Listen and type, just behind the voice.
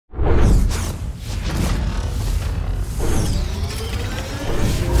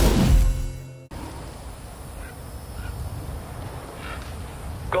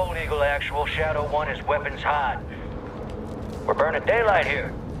Eagle Actual. Shadow 1 is weapons hot. We're burning daylight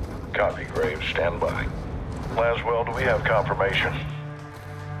here. Copy, Graves. Stand by. Laswell, do we have confirmation?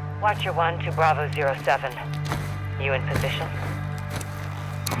 Watcher 1 to Bravo 07. You in position?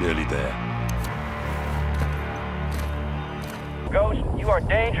 Nearly there. Ghost, you are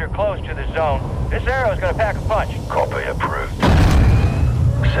danger close to the zone. This arrow is gonna pack a punch. Copy, approved.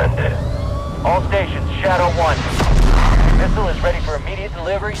 Send it. All stations, Shadow 1. Missile is ready for immediate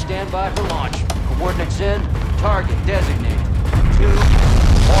delivery. Stand by for launch. Coordinates in. Target designated. 2,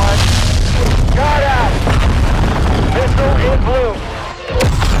 1. Guard out! Missile in blue.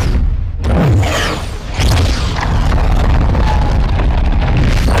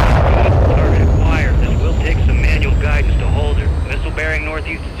 Target acquired. This will take some manual guidance to hold her. Missile bearing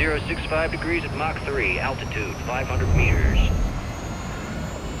northeast at 065 degrees at Mach 3. Altitude 500 meters.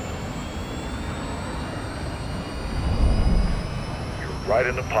 Right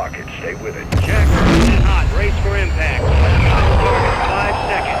in the pocket. Stay with it. Check. Engine hot. Race for impact. Target 5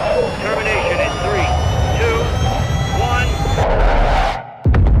 seconds. Termination in 3, 2, 1.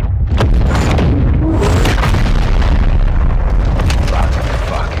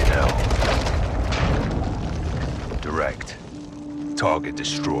 Fucking hell. Direct. Target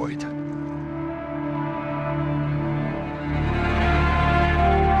destroyed.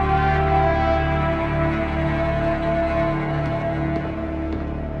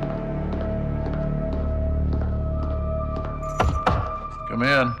 Come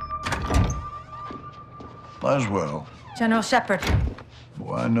in. Laswell. General Shepard.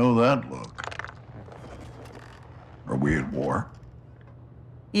 Well, I know that look. Are we at war?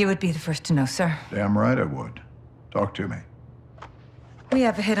 You would be the first to know, sir. Damn right I would. Talk to me. We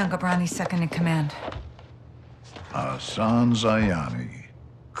have a hit on Ghabrani's second in command. Hassan Zayani,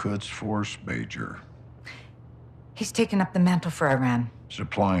 Quds Force Major. He's taken up the mantle for Iran.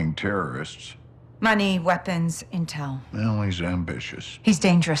 Supplying terrorists. Money, weapons, intel. Well, he's ambitious. He's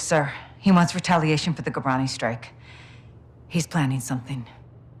dangerous, sir. He wants retaliation for the Ghabrani strike. He's planning something.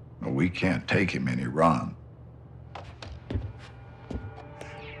 Well, we can't take him in Iran.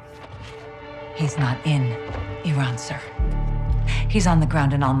 He's not in Iran, sir. He's on the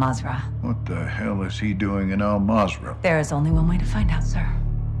ground in Al-Mazrah. What the hell is he doing in Al-Mazrah? There is only one way to find out, sir.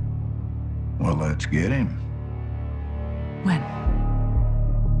 Well, let's get him. When?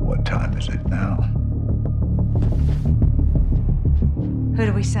 What time is it now? Who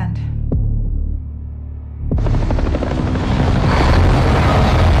do we send?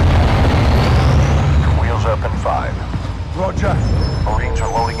 Wheels up in 5. Roger. Marines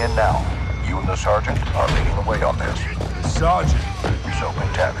are loading in now. You and the sergeant are leading the way on this. The sergeant. Yourself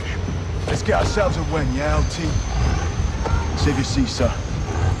and Tavish. Let's get ourselves a win, yeah, old team? Save your seat, sir.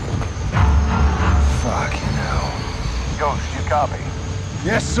 Fucking hell. Ghost, you copy?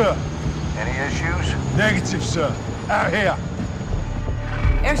 Yes, sir. Any issues? Negative, sir. Out here.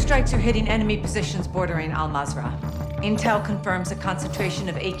 Airstrikes are hitting enemy positions bordering Al-Mazrah. Intel confirms a concentration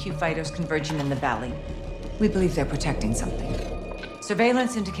of AQ fighters converging in the valley. We believe they're protecting something.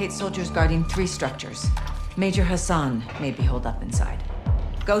 Surveillance indicates soldiers guarding 3 structures. Major Hassan may be holed up inside.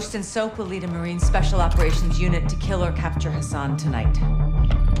 Ghost and Soap will lead a Marine Special Operations unit to kill or capture Hassan tonight.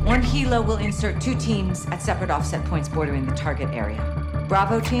 1 helo will insert 2 teams at separate offset points bordering the target area.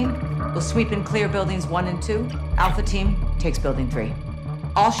 Bravo team will sweep and clear buildings 1 and 2. Alpha team takes building 3.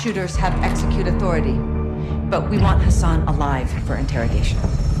 All shooters have execute authority, but we want Hassan alive for interrogation.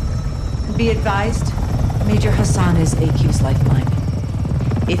 Be advised, Major Hassan is AQ's lifeline.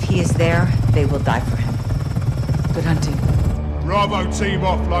 If he is there, they will die for him. Good hunting. Bravo team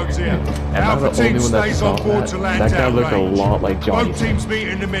offloads here. Am I Alpha the team only one that stays saw on board that? to land That guy down looked a range. lot like Johnny. Both teams meet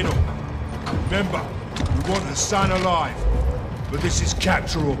in the middle. Remember, we want Hassan alive, but this is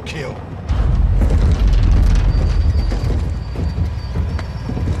capture or kill.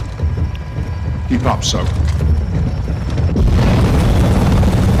 Keep up, so.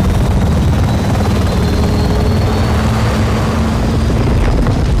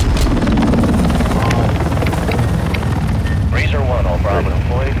 Razor 1, all Bravo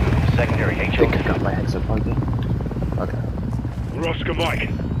deployed. Secondary I HO. think I got my headset plugged in. Okay. Roscoe Mike.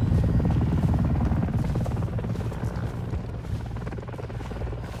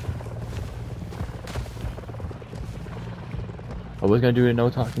 I was gonna do a no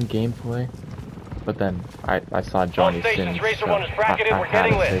talking gameplay, but then I saw Johnny All stations, Sins. Racer So 1 is bracketed. I We're had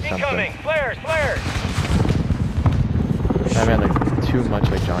getting to lit. say something. Incoming. Flares, flares. I mean, like too much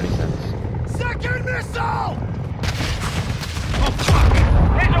like Johnny Sins. Second missile!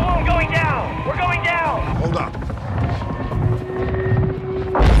 Razor 1 going down. We're going down. Hold up.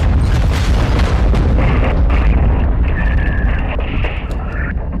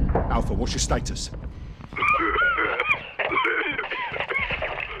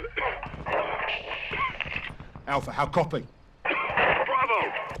 Alpha, how copy?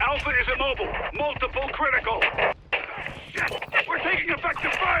 Bravo! Alpha is immobile. Multiple critical. Shit! We're taking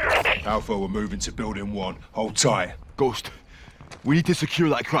effective fire! Alpha, we're moving to building 1. Hold tight. Ghost, we need to secure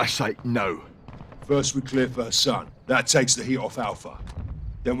that crash site now. First we clear for Hassan. That takes the heat off Alpha.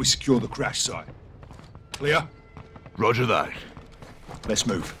 Then we secure the crash site. Clear? Roger that. Let's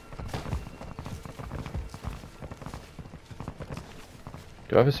move.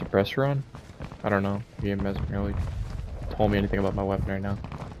 Do I have a suppressor on? I don't know. The game hasn't really told me anything about my weapon right now.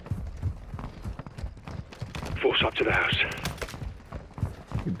 Force up to the house.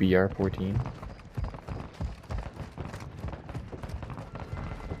 BR-14.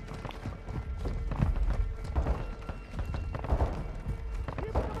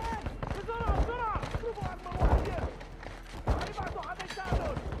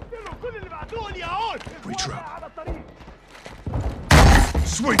 Retrap.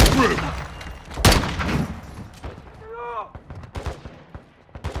 Swing through!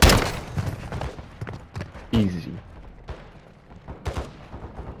 Easy.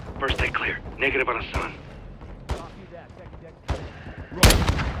 First deck clear. Negative on Hassan.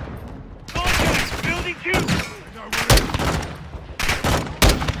 Contact! Building 2!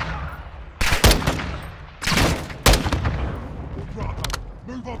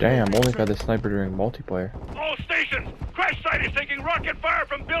 Damn, only got the sniper during multiplayer. All stations! Crash site is taking rocket fire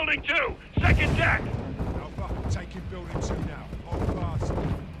from building 2! Second deck! Alpha, taking building 2 now. Hold fast.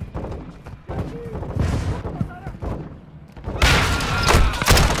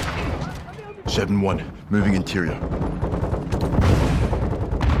 7-1, moving interior.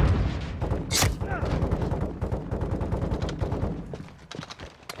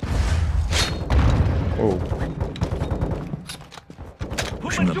 Oh.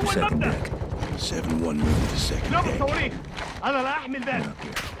 Pushing up to second deck. 7-1, moving to second deck.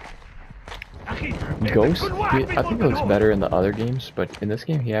 Ghost? I think he looks better in the other games, but in this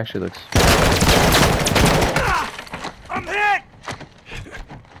game he actually looks... I'm hit!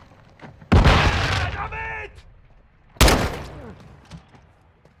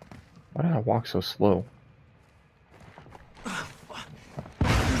 Why did I walk so slow? There's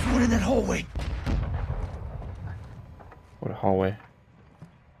one in that hallway. What hallway?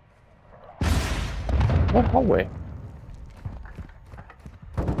 What hallway?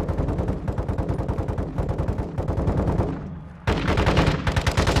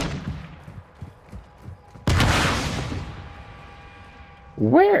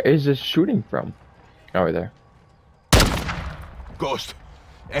 Where is this shooting from? Oh, right there. Ghost,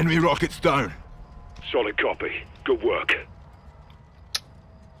 enemy rockets down. Solid copy. Good work.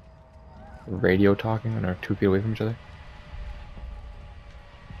 Radio talking and are 2 feet away from each other.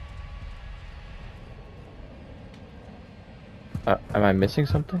 Am I missing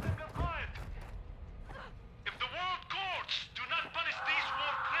something? If the world courts do not punish these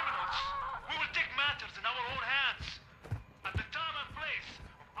war criminals, we will take matters in our own hands. At the time and place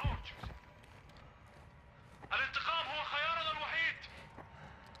of our choosing. الانتقام هو خيارنا الوحيد.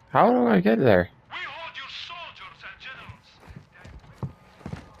 How do I get there? We hold your soldiers and generals.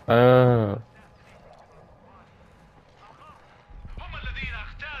 Oh. هم الذين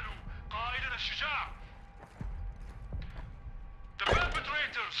اغتالوا قائدنا الشجاع. The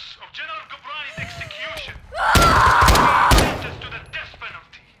perpetrators of General Ghobrani's execution are sentenced to the death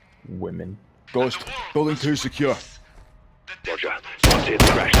penalty. Women. Ghost, building 2 secure. Roger. Spotted the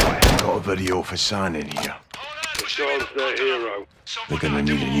crash site. Got a video of Hassan in here. Hassan's the hero. They're gonna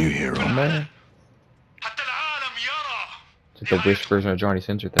need a new hero. Oh, man. حتى العالم يرى. It's like the British version of Johnny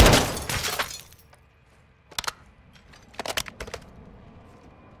Sins right there.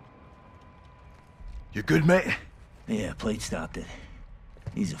 You good, mate? Yeah, plate stopped it.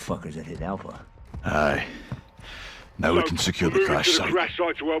 These are fuckers that hit Alpha. Aye. Now we can secure the crash to the site. crash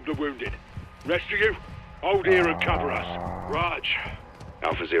site to help the wounded. Rest of you, hold here and cover us. Raj.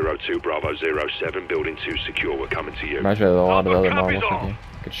 Alpha 02, Bravo 07, building 2 secure. We're coming to you. Imagine a lot of Alpha, other copies normals on. thinking.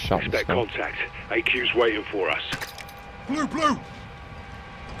 Get shot in the Expect snow. contact. AQ's waiting for us. Blue!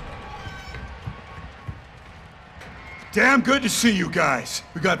 Damn good to see you guys.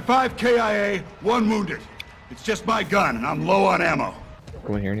 We got 5 KIA, 1 wounded. It's just my gun, and I'm low on ammo.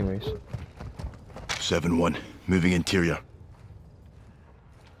 Go in here anyways. 7-1, moving interior.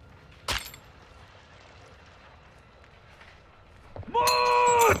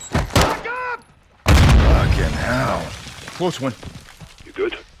 Back up! Fucking hell. Close one. You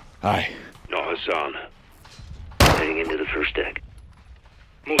good? Aye. Not Hassan. Heading into the first deck.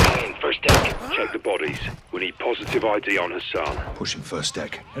 Moving in, first deck. Check the bodies. We need positive ID on Hassan. Pushing first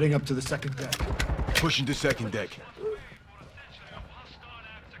deck. Heading up to the second deck. Pushing to second deck.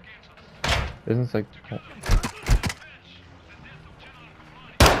 Isn't it like...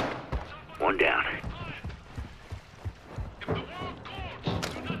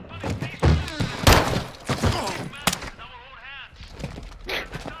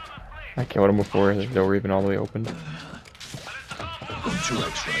 I killed him before the door even all the way opened. Got 2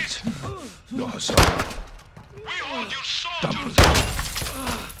 X-rays. Not Hassan.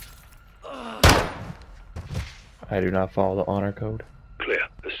 I do not follow the honor code. Clear.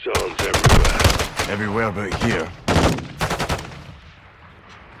 Hassan's everywhere. Everywhere but here.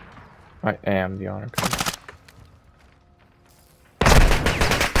 I am the honor code.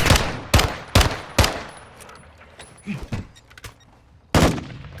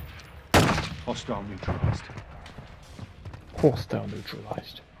 Hostile neutralized. Hostile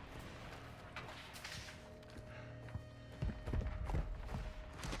neutralized.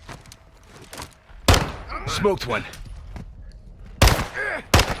 Smoked one.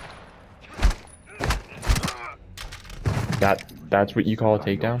 That's what you call a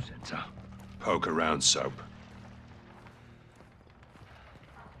takedown? Poke around, soap.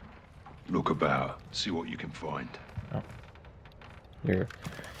 Look about. See what you can find. Oh.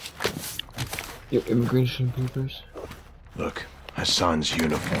 Your immigration papers. Look, Hassan's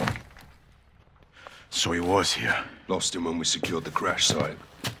uniform. So he was here. Lost him when we secured the crash site.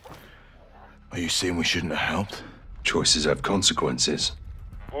 Are you saying we shouldn't have helped? Choices have consequences.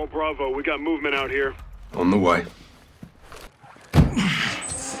 All Bravo, we got movement out here. On the way.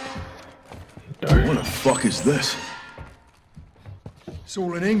 What the fuck is this? It's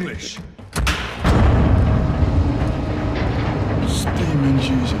all in English. Steaming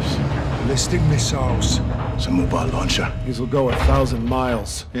Jesus. Ballistic missiles. It's a mobile launcher. These will go 1,000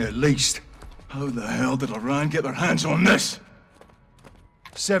 miles. Yeah, at least. How the hell did Iran get their hands on this?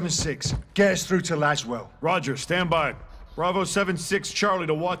 7-6. Get us through to Laswell. Roger, stand by. Bravo 7-6 Charlie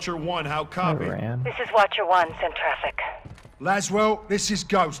to Watcher 1, how copy? This is Watcher 1, send traffic. Laswell, this is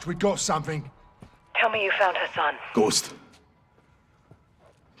Ghost. We got something. Tell me you found Hassan. Ghost.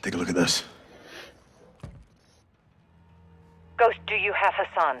 Take a look at this. Ghost, do you have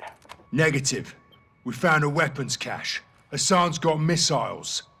Hassan? Negative. We found a weapons cache. Hassan's got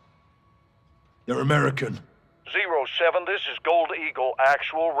missiles. They're American. 07, this is Gold Eagle.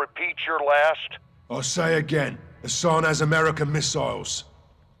 Actual, repeat your last. I'll say again. Hassan has American missiles.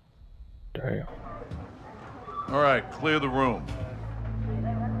 Damn. All right, clear the room.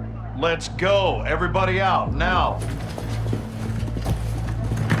 Let's go. Everybody out, now.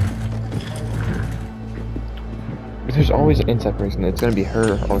 There's always an inside person. It's gonna be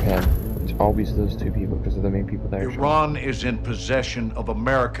her or him. It's always those two people because they're the main people there. Iran is in possession of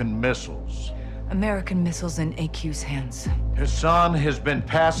American missiles. American missiles in AQ's hands. Hassan has been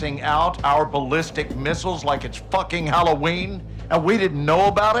passing out our ballistic missiles like it's fucking Halloween, and we didn't know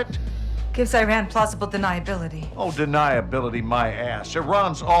about it? Gives Iran plausible deniability. Oh, deniability my ass.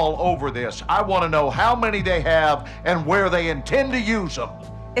 Iran's all over this. I want to know how many they have and where they intend to use them.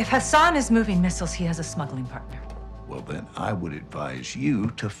 If Hassan is moving missiles, he has a smuggling partner. Well, then I would advise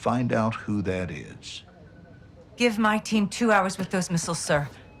you to find out who that is. Give my team 2 hours with those missiles, sir.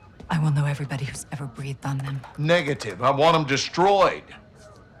 I will know everybody who's ever breathed on them. Negative. I want them destroyed.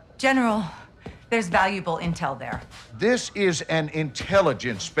 General, there's valuable intel there. This is an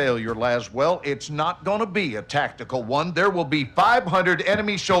intelligence failure, Laswell. It's not going to be a tactical one. There will be 500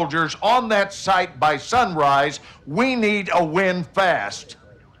 enemy soldiers on that site by sunrise. We need a win fast.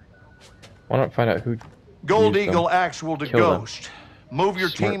 Why not find out who... Gold Eagle actual to Ghost. Move your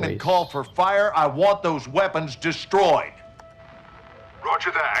team and call for fire. I want those weapons destroyed. Roger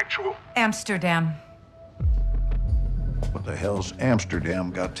that, actual. Amsterdam. What the hell's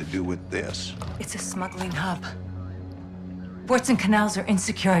Amsterdam got to do with this? It's a smuggling hub. Ports and canals are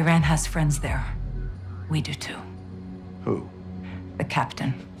insecure. Iran has friends there. We do too. Who? The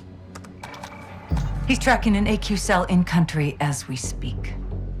captain. He's tracking an AQ cell in country as we speak.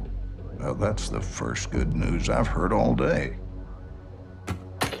 Well, that's the first good news I've heard all day.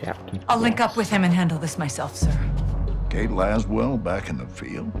 Captain. I'll link up with him and handle this myself, sir. Kate Laswell back in the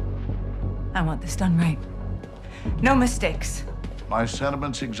field. I want this done right. No mistakes. My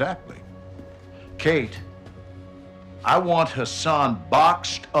sentiments exactly. Kate, I want Hassan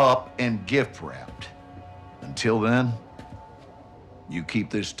boxed up and gift wrapped. Until then, you keep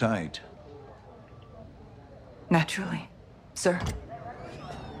this tight. Naturally, sir.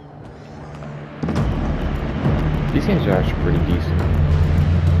 These games are actually pretty decent.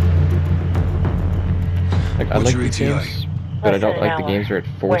 Like, I like these games, but I don't like the games where it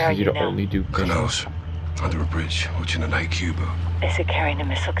forces you to only do Close. Under a bridge, watching an IQ boat. Is it carrying a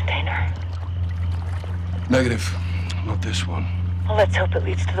missile container? Negative. Not this one. Well, let's hope it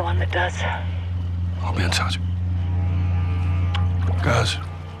leads to the one that does. I'll be in touch. Guys,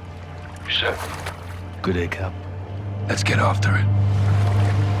 you set? Good day, Cap. Let's get after it.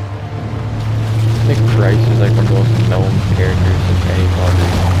 I think Price is like one of the most known characters of any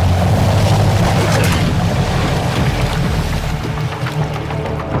project.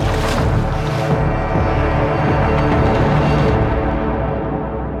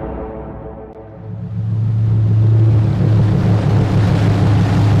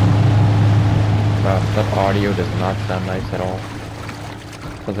 That audio does not sound nice at all.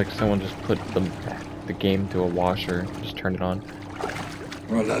 Sounds like someone just put the game to a washer, just turned it on.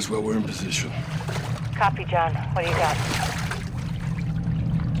 Right, Laswell, we're in position. Copy, John. What do you got?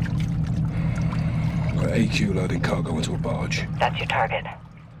 Got AQ loading cargo into a barge. That's your target.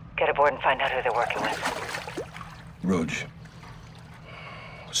 Get aboard and find out who they're working with. Rog.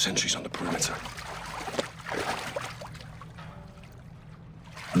 Sentries on the perimeter.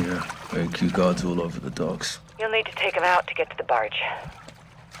 Yeah, AQ guards all over the docks. You'll need to take them out to get to the barge.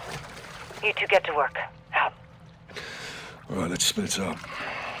 You two get to work. Out. All right, let's split up.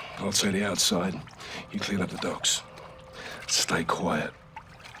 I'll say the outside. You clean up the docks. Stay quiet.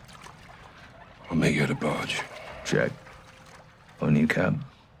 I'll meet you at the barge. Check. On your cab.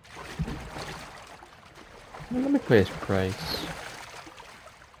 Let me play his price.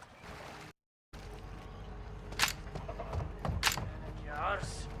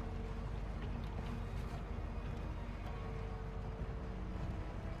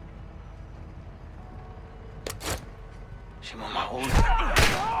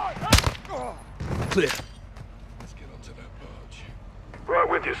 Clear. Let's get onto that barge. Right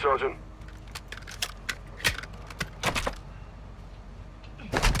with you, Sergeant.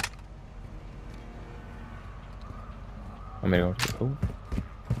 I'm gonna go to the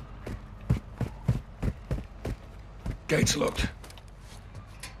Gates locked.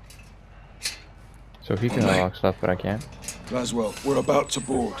 So if you can unlock stuff, but I can't. Laswell, we're about to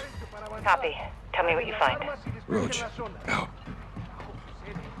board. Copy. Tell me what you find. Rog, out.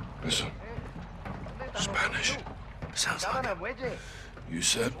 Listen. Spanish. Sounds like it. You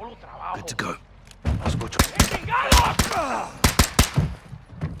said? Good to go.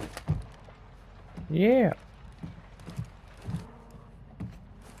 Yeah.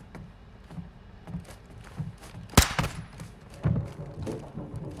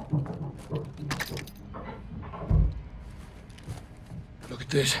 Look at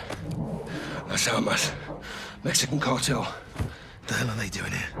this. Las Almas. Mexican cartel. What the hell are they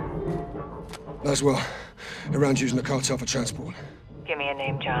doing here? Laswell, Iran's using the cartel for transport. Give me a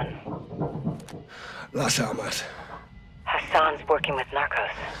name, John. Las Almas. Hassan's working with narcos.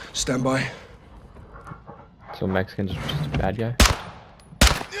 Stand by. So Mexicans are just a bad guy?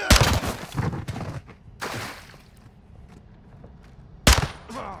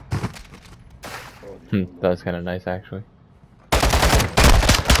 That was kind of nice, actually.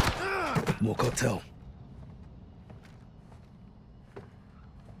 More cartel.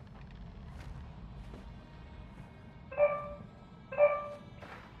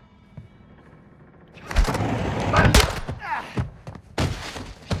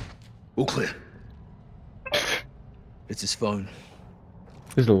 All clear. It's his phone.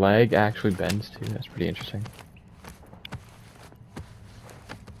 His leg actually bends too. That's pretty interesting.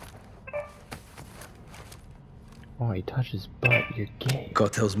 Oh, he touches butt. You're gay.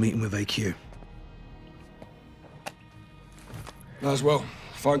 Cartel's meeting with AQ. Laswell,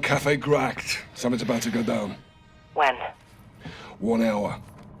 find Cafe Gracht. Something's about to go down. When? 1 hour.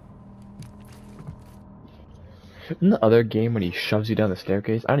 In the other game, when he shoves you down the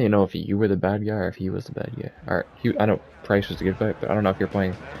staircase, I don't even know if you were the bad guy or if he was the bad guy. Or I know Price was the good guy, but I don't know if you're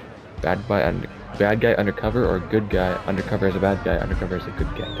playing bad guy undercover or good guy undercover as a bad guy, undercover as a good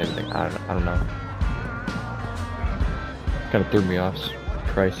guy type of thing. I don't know. Kind of threw me off.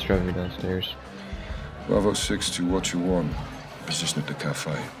 Price shoving me downstairs. Bravo 6 to what you want. Position at the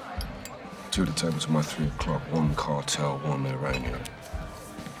cafe. 2 to table to my 3 o'clock. 1 cartel, 1 Iranian.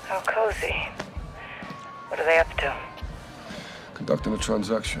 How cozy. What are they up to? Conducting a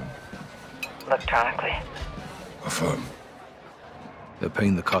transaction. Electronically. Affirm. They're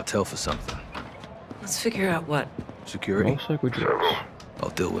paying the cartel for something. Let's figure out what. Security? Most likely drugs.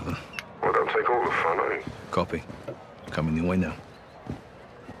 I'll deal with them. Well, don't take all the fun, eh? Copy. Coming your way now.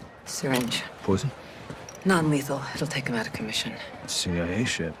 Syringe. Poison? Non-lethal. It'll take him out of commission. CIA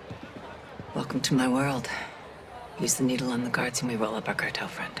shit. Welcome to my world. Use the needle on the guards and we roll up our cartel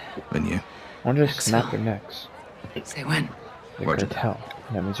friend. And you? I want to just snap their necks. Say when. The cartel.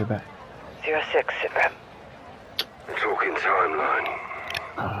 That means they're back. 06, sitrep. Talking timeline.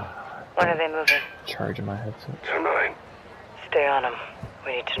 When are they moving? Charging my headset. Tonight. Stay on them.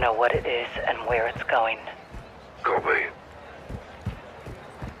 We need to know what it is and where it's going. Copy.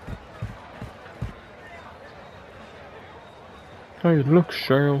 Hey, look,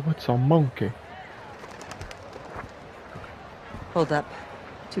 Cheryl, it's a monkey. Hold up.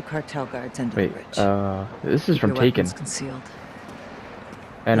 2 cartel guards under Wait, the bridge. this is from Your Taken. weapons concealed.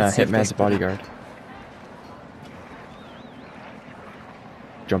 And Let's see if Hitman's they split up. bodyguard.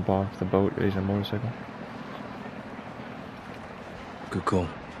 Jump off the boat, he's a motorcycle. Good call.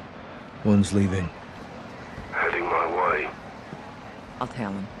 One's leaving. Heading my way. I'll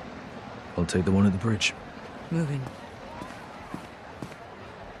tail him. I'll take the one at the bridge. Moving.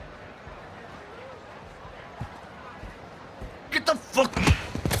 Get the fuck...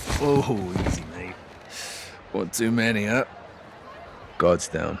 Oh, easy, mate. One too many, huh? Guards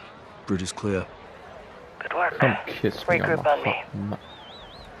down. Bridge is clear. Good work. Come kiss me on Regroup my on me.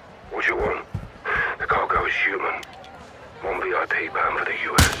 What you want? The cargo is human. One VIP bound for the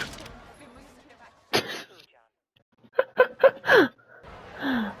US.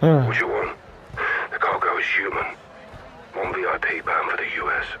 What you want? The cargo is human. One VIP bound for the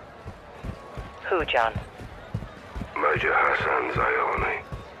US. Who, John? Major Hassan Zayani.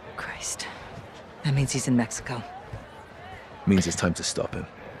 Christ. That means he's in Mexico. Means it's time to stop him.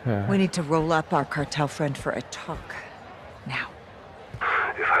 We need to roll up our cartel friend for a talk. Now.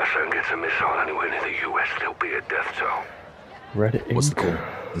 If Hassan gets a missile anywhere near the US, there'll be a death toll. Red What's the ink. call?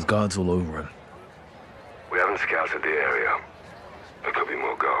 There's guards all over him. We haven't scouted the area. There could be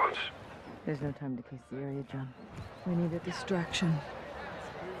more guards. There's no time to case the area, John. We need a distraction.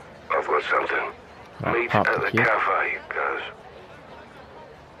 I've got something. Meet pop at the the key. cafe, guys.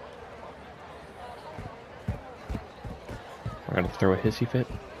 I'm gonna throw a hissy fit.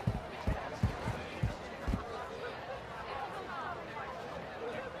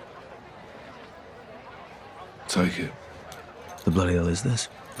 Take it. The bloody hell is this?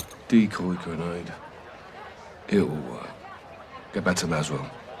 Decoy grenade. It'll work. Get back to Laswell.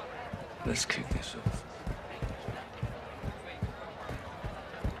 Let's kick this off.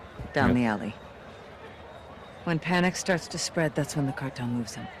 Down the alley. When panic starts to spread, that's when the cartel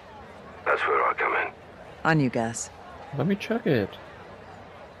moves in. That's where I come in. On you, Gas. Let me chuck it.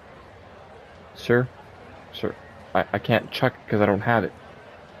 Sir? Sir, I can't chuck because I don't have it.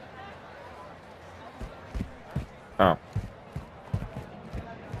 Oh.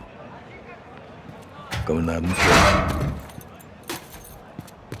 Going loud and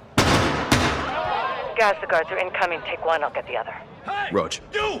Guys, the guards are incoming. Take one, I'll get the other. Rog.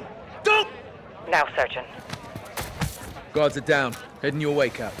 You! Don't! Now, Sergeant. Guards are down. Heading your way,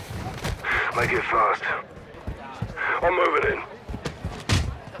 Cap. Make it fast. I'm moving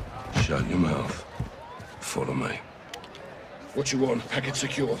in. Shut your mouth. Follow me. What you want? Package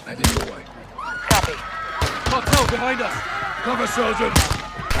secure. Heading your way. Copy. Cartel behind us! Cover, Sergeant!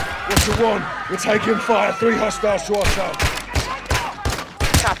 What you want? We're taking fire. 3 hostiles to our south.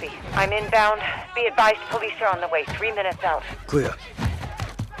 Copy. I'm inbound. Be advised, police are on the way. 3 minutes out. Clear.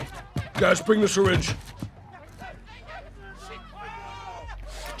 Guys, bring the syringe.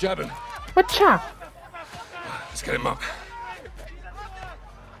 Jabbing. What's up? Let's get him up.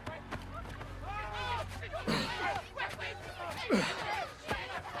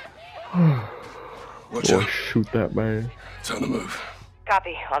 Watch Boy, out. shoot that man. Time to move.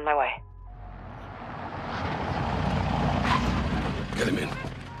 Copy. On my way. Get him in.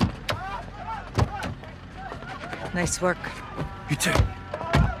 Nice work. You too.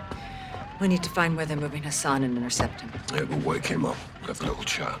 We need to find where they're moving Hassan and intercept him. Yeah, we'll wake him up. Have a little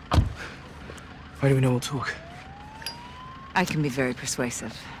chat. Why do we know we'll talk? I can be very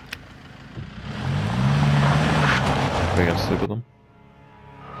persuasive. Are you gonna sleep with them?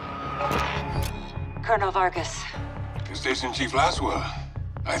 Colonel Vargas. Station Chief Laswell.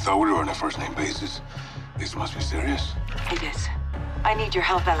 I thought we were on a first-name basis. This must be serious. It is. I need your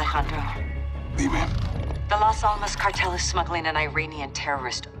help, Alejandro. Dime. The Los Alamos cartel is smuggling an Iranian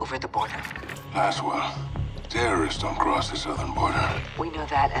terrorist over the border. Laswell. Terrorists don't cross the southern border. We know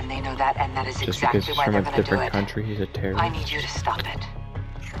that, and they know that, and that is Just exactly because he's why from they're a gonna do different it. country, he's a terrorist. I need you to stop it.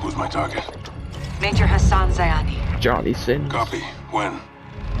 Who's my target? Major Hassan Zayani. Johnny Sins. Copy. When?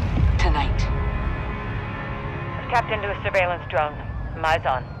 Tonight. I've tapped into a surveillance drone. Eyes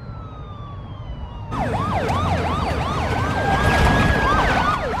on.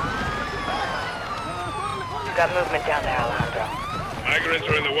 You got movement down there, Alejandro. Migrants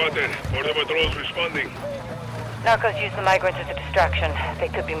are in the water. Border patrol's responding. Narcos use the migrants as a distraction. They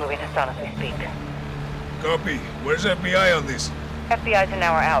could be moving Hassan as we speak. Copy. Where's FBI on this? FBI's an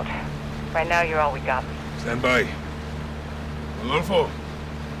hour out. Right now, you're all we got. Stand by. Rodolfo,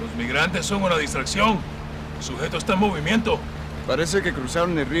 los migrantes son una distracción. El sujeto está en movimiento. Parece que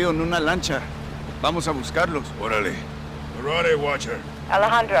cruzaron el río en una lancha. Vamos a buscarlos. Órale. Alright, Watcher.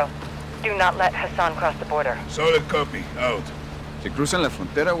 Alejandro, do not let Hassan cross the border. Solid copy. Out. Si cruzan la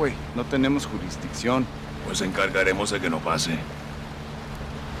frontera, güey, no tenemos jurisdicción. Pues encargaremos de que no pase.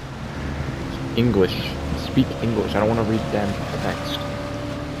 English. Speak English. I don't want to read damn text.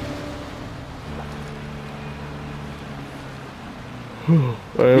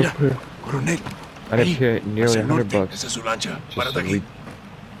 Mira, coronel. I didn't pay nearly $100 Esa es su lancha. just Párate to aquí. read.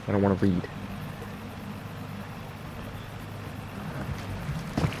 I don't want to read.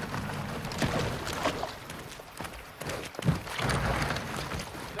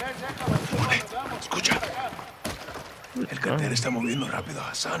 le está moviendo rápido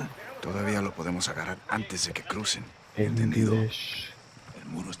a Hassan. Todavía lo podemos agarrar antes de que crucen. Entendido. El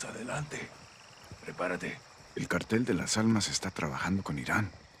muro está adelante. Prepárate. El cartel de las almas está trabajando con Irán.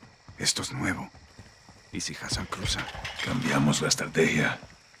 Esto es nuevo. ¿Y si Hassan cruza? Cambiamos la estrategia.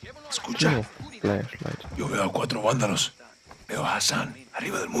 Escucha. Yo veo a 4 vándalos. Veo a Hassan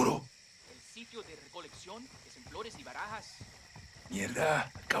arriba del muro. El sitio de recolección es en Flores y Barajas.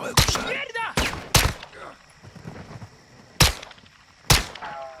 Mierda, acaba de cruzar. ¡Mierda!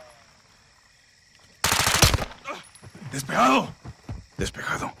 Despejado.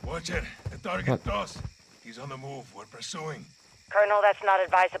 Despejado. Watcher, the target cross. He's on the move. We're pursuing. Colonel, that's not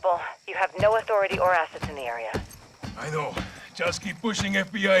advisable. You have no authority or assets in the area. I know. Just keep pushing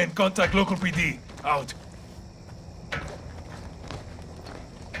FBI and contact local PD. Out.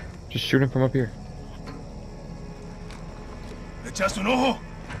 Just shoot him from up here. ¿Le echaste un ojo?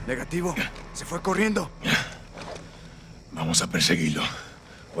 Negativo. Se fue corriendo. Vamos a perseguirlo.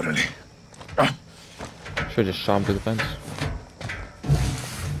 Órale. Should have just shot him through the fence.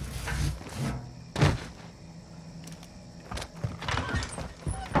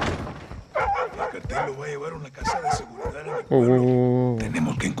 El cartel lo va a llevar a una casa de seguridad en el Whoa, pueblo. whoa, whoa, whoa.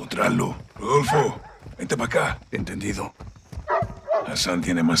 Tenemos que encontrarlo. Rodolfo, vente para acá. Entendido. Hassan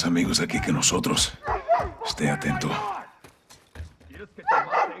tiene más amigos aquí que nosotros. Esté atento. ¿Quieres que te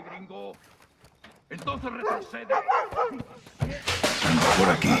mate, gringo? Entonces retrocede. Anda por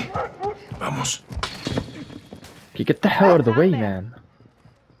aquí. Vamos. Okay, get the hell out of the way, man.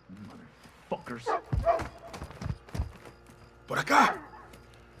 Fuckers. Por acá.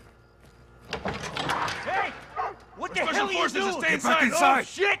 Hey! What the Special hell are you forces doing? stay inside. Oh,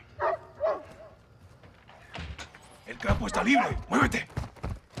 shit! El campo está libre. Muévete.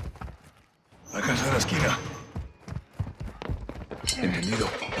 La casa de la esquina. Entendido.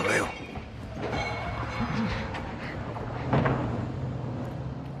 Lo veo.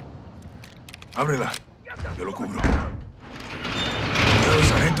 Ábrela. Yo lo cubro. Cuidado,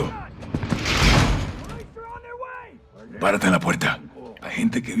 sargento. Párate en la puerta. Hay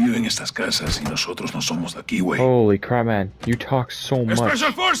gente que vive en estas casas y nosotros no somos de aquí, güey. Holy crap, man. You talk so much.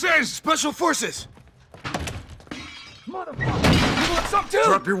 Special Forces! Special Forces! Motherfucker! You want some too?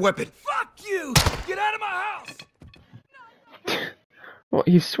 Drop your weapon. Fuck you! Get out of my house! Well,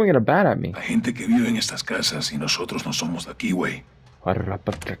 he's swinging a bat at me. Hay gente que vive en estas casas y nosotros no somos de aquí, güey.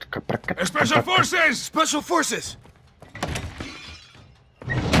 Special Forces! Special Forces!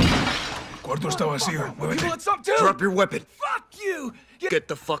 El cuarto está vacío. Muévete. You want some too? Drop your weapon. Fuck you! Get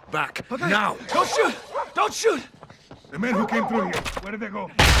the fuck back. Okay. Now! Don't shoot! Don't shoot! The men who came through here. Where did they go?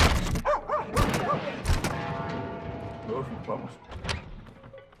 Vamos.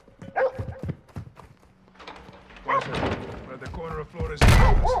 We're at the corner of Flores.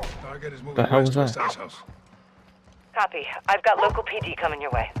 Target is moving The hell west was to that? the stash house. Copy. I've got local PD coming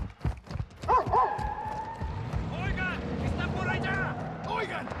your way. Oigan! ¡Están por allá!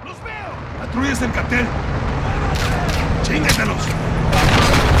 Oigan! ¡Los veo! Patrullas del cartel. ¡Chíngatelos!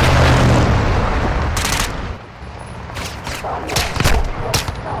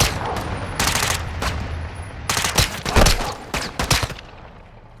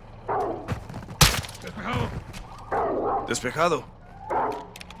 Despejado. Despejado.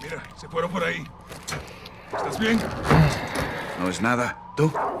 Mira, se fueron por ahí. ¿Estás bien? No es nada.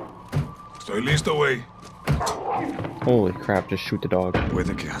 ¿Tú? Estoy listo, güey. Holy crap, just shoot the dog.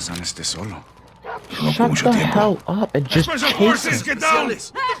 Puede que Hassan esté solo. Shut the hell up and just Special chase Forces, him. get down!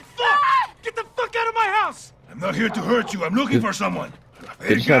 Get the fuck out of my house! I'm not here to hurt you. I'm looking for someone.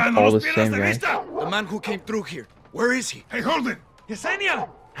 They just have all the same guys. The man who came through here. Where is he? Hey, hold it! Yesenia!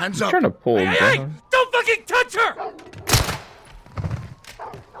 Hands I'm up. trying to pull him Hey! down. Don't fucking touch her!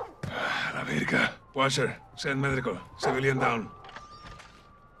 La verga. Watcher, send medical. Civilian down.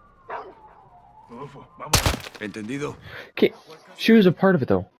 Rodolfo, vamos. Entendido. Okay, she was a part of it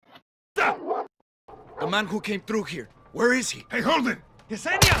though. The man who came through here. Where is he? Hey, hold it!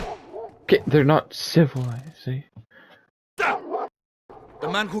 Yesenia! Okay, they're not civilized, see? The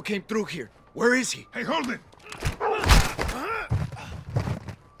man who came through here. Where is he? Hey, hold it!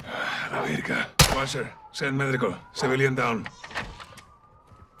 La verga. Watcher, send medical. Civilian down.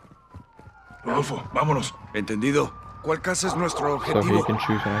 Rodolfo, vámonos. Entendido. ¿Cuál casa es nuestro So he objetivo? can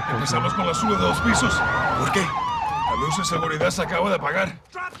choose an actor. Empezamos con la suba de 2 pisos. ¿Por qué? La luz de seguridad se acaba de apagar.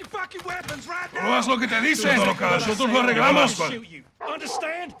 Drop your fucking weapons right Solo now! haz lo que te dicen. Nosotros lo arreglamos. Shoot you.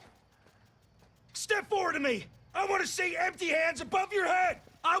 Understand? Step forward to me. I want to see empty hands above your head.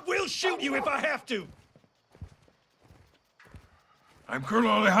 I will shoot you if I have to. I'm Colonel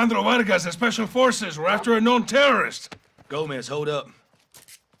Alejandro Vargas of Special Forces. We're after a known terrorist. Gomez, hold up.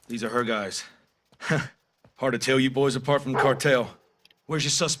 These are her guys. Hard to tell you boys apart from the cartel. Where's your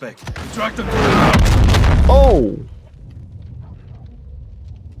suspect? Track them. Oh!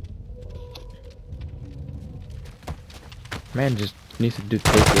 Man just needs to do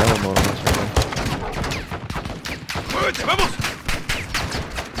yellow mode on this one. ¡Muévete, vamos!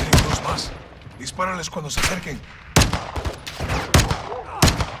 Tienen dos más. Dispárales cuando se acerquen.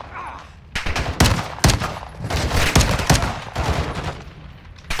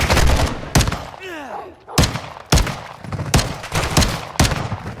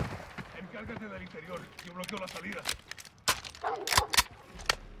 Encárgate del interior. Yo bloqueo la salida.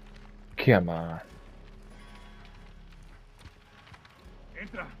 Come on.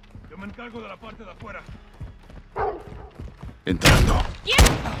 Entra. Yo me encargo de la parte de afuera. Entrando.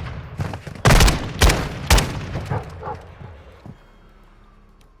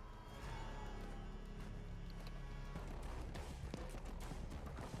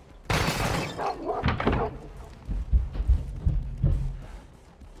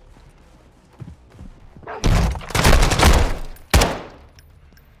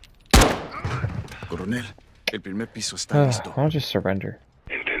 Coronel, el primer piso está listo. I'll just surrender.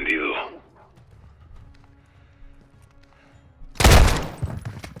 Entendido.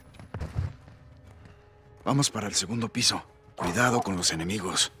 Vamos para el segundo piso. Cuidado con los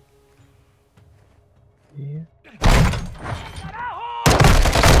enemigos. Yeah.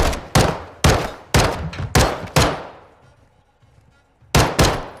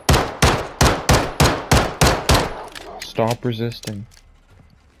 Stop resisting.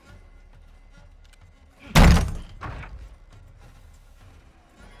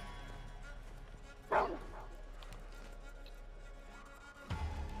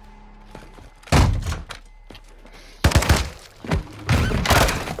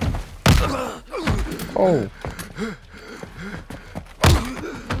 Oh.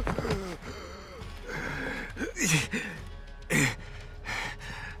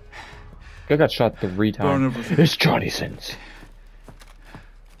 I got shot 3 times. It's Johnny Sins.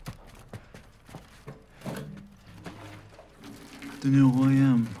 Don't know who I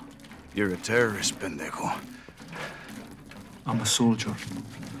am. You're a terrorist, pendejo. I'm a soldier.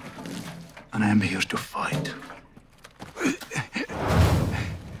 And I'm here to fight.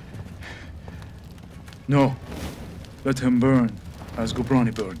 No. Let him burn, as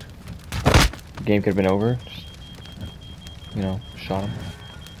Gobrani burned. The game could have been over. Just, you know, shot him.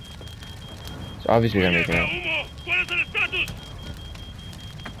 So obviously we're gonna make it out.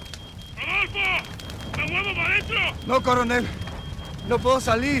 No, coronel. No puedo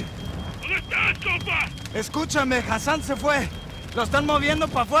salir. ¿Dónde estás, compa? Escúchame, Hassan se fue. Lo están moviendo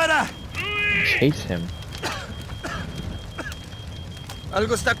para afuera. Chase him.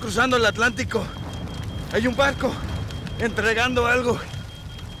 Algo está cruzando el Atlántico. Hay un barco entregando algo.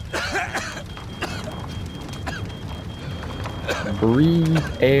 Breathe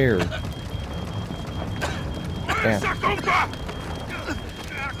air. Damn.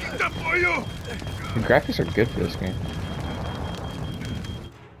 The graphics are good for this game.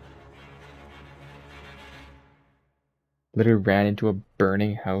 Literally ran into a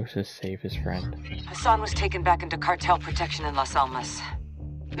burning house to save his friend. Hassan was taken back into cartel protection in Las Almas.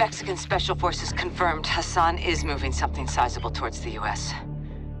 Mexican Special Forces confirmed Hassan is moving something sizable towards the U.S.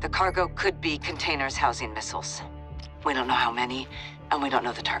 The cargo could be containers housing missiles. We don't know how many, and we don't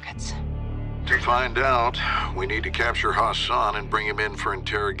know the targets. To find out, we need to capture Hassan and bring him in for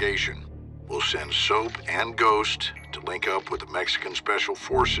interrogation. We'll send Soap and Ghost to link up with the Mexican Special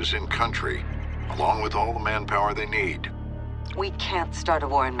Forces in country, along with all the manpower they need. We can't start a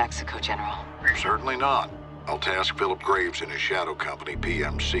war in Mexico, General. Certainly not. I'll task Philip Graves and his shadow company,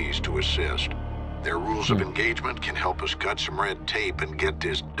 PMCs, to assist. Their rules of engagement can help us cut some red tape and get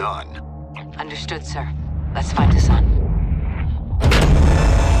this done. Understood, sir. Let's find Hassan.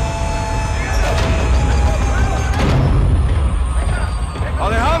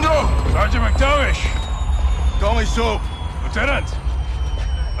 Alejandro! Sergeant McTavish! Call me Soap. Lieutenant!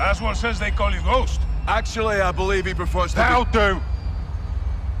 Last one says they call you Ghost. Actually, I believe he prefers to That'll do!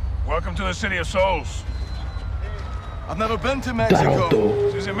 Welcome to the City of Souls. I've never been to Mexico.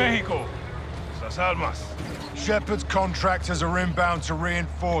 This is in Mexico. Las Almas. Shepard's contractors are inbound to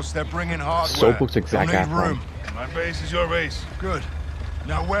reinforce. They're bringing hardware. Soap looks exact They'll need after room. My base is your base. Good.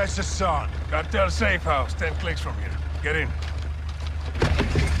 Now where's Hassan? Cartel safe house, 10 clicks from here. Get in.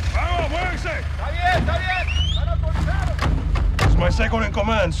 Vamos, muévense! Está bien, está bien. Están autorizados. This is my second in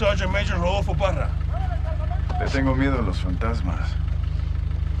command, Sergeant Major Rodolfo Parra. Le tengo miedo a los fantasmas.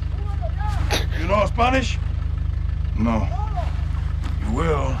 You know Spanish? No. You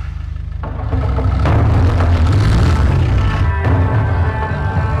will.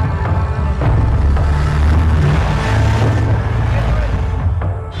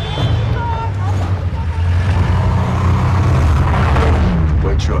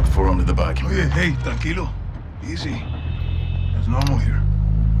 truck, 4 under the back. Oh, yeah, hey, tranquilo. Easy. It's normal here.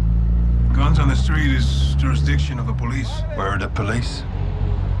 Guns on the street is jurisdiction of the police. Where are the police?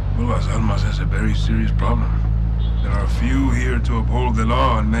 Well, Las Almas has a very serious problem. There are few here to uphold the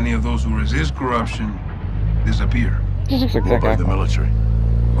law, and many of those who resist corruption disappear. What about the military?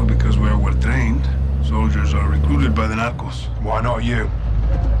 Well, because we're well trained, soldiers are recruited by the narcos. Why not you?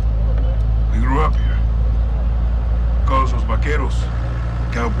 We grew up here. Call us los vaqueros,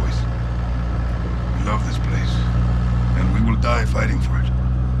 cowboys. We love this place, and we will die fighting for it.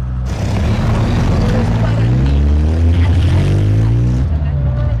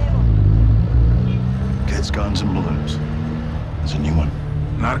 Kids, guns, and balloons. There's a new one.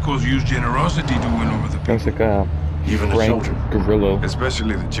 Narcos use generosity to win over the people. Looks like Even the Frank children. Grillo.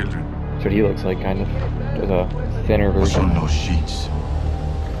 Especially the children. That's what he looks like, kind of. There's a thinner What's version. on those sheets?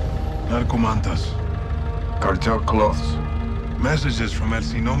 Narcomantas. Cartel cloths. Messages from El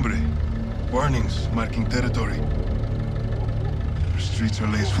Sin Nombre. Warnings marking territory. Our streets are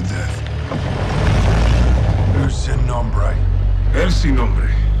laced with death. Who's Sin Nombre? El Sin Nombre.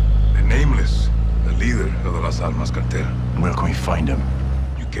 The nameless. The leader of the Las Almas cartel. Where can we find him?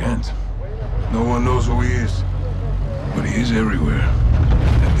 You can't. No one knows who he is. But he is everywhere.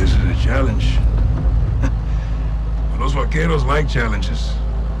 And this is a challenge. Los vaqueros like challenges.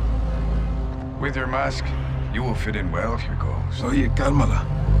 With your mask, you will fit in well if you go. Oye, cálmala.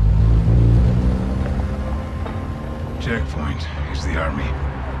 Checkpoint is the army.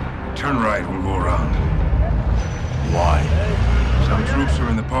 Turn right, we'll go around. Why? Some troops are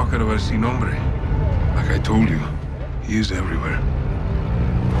in the pocket of El Sin Nombre. Like I told you, he is everywhere.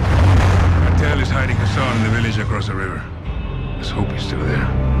 Cartel is hiding Hassan in the village across the river. Let's hope he's still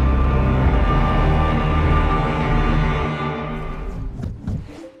there.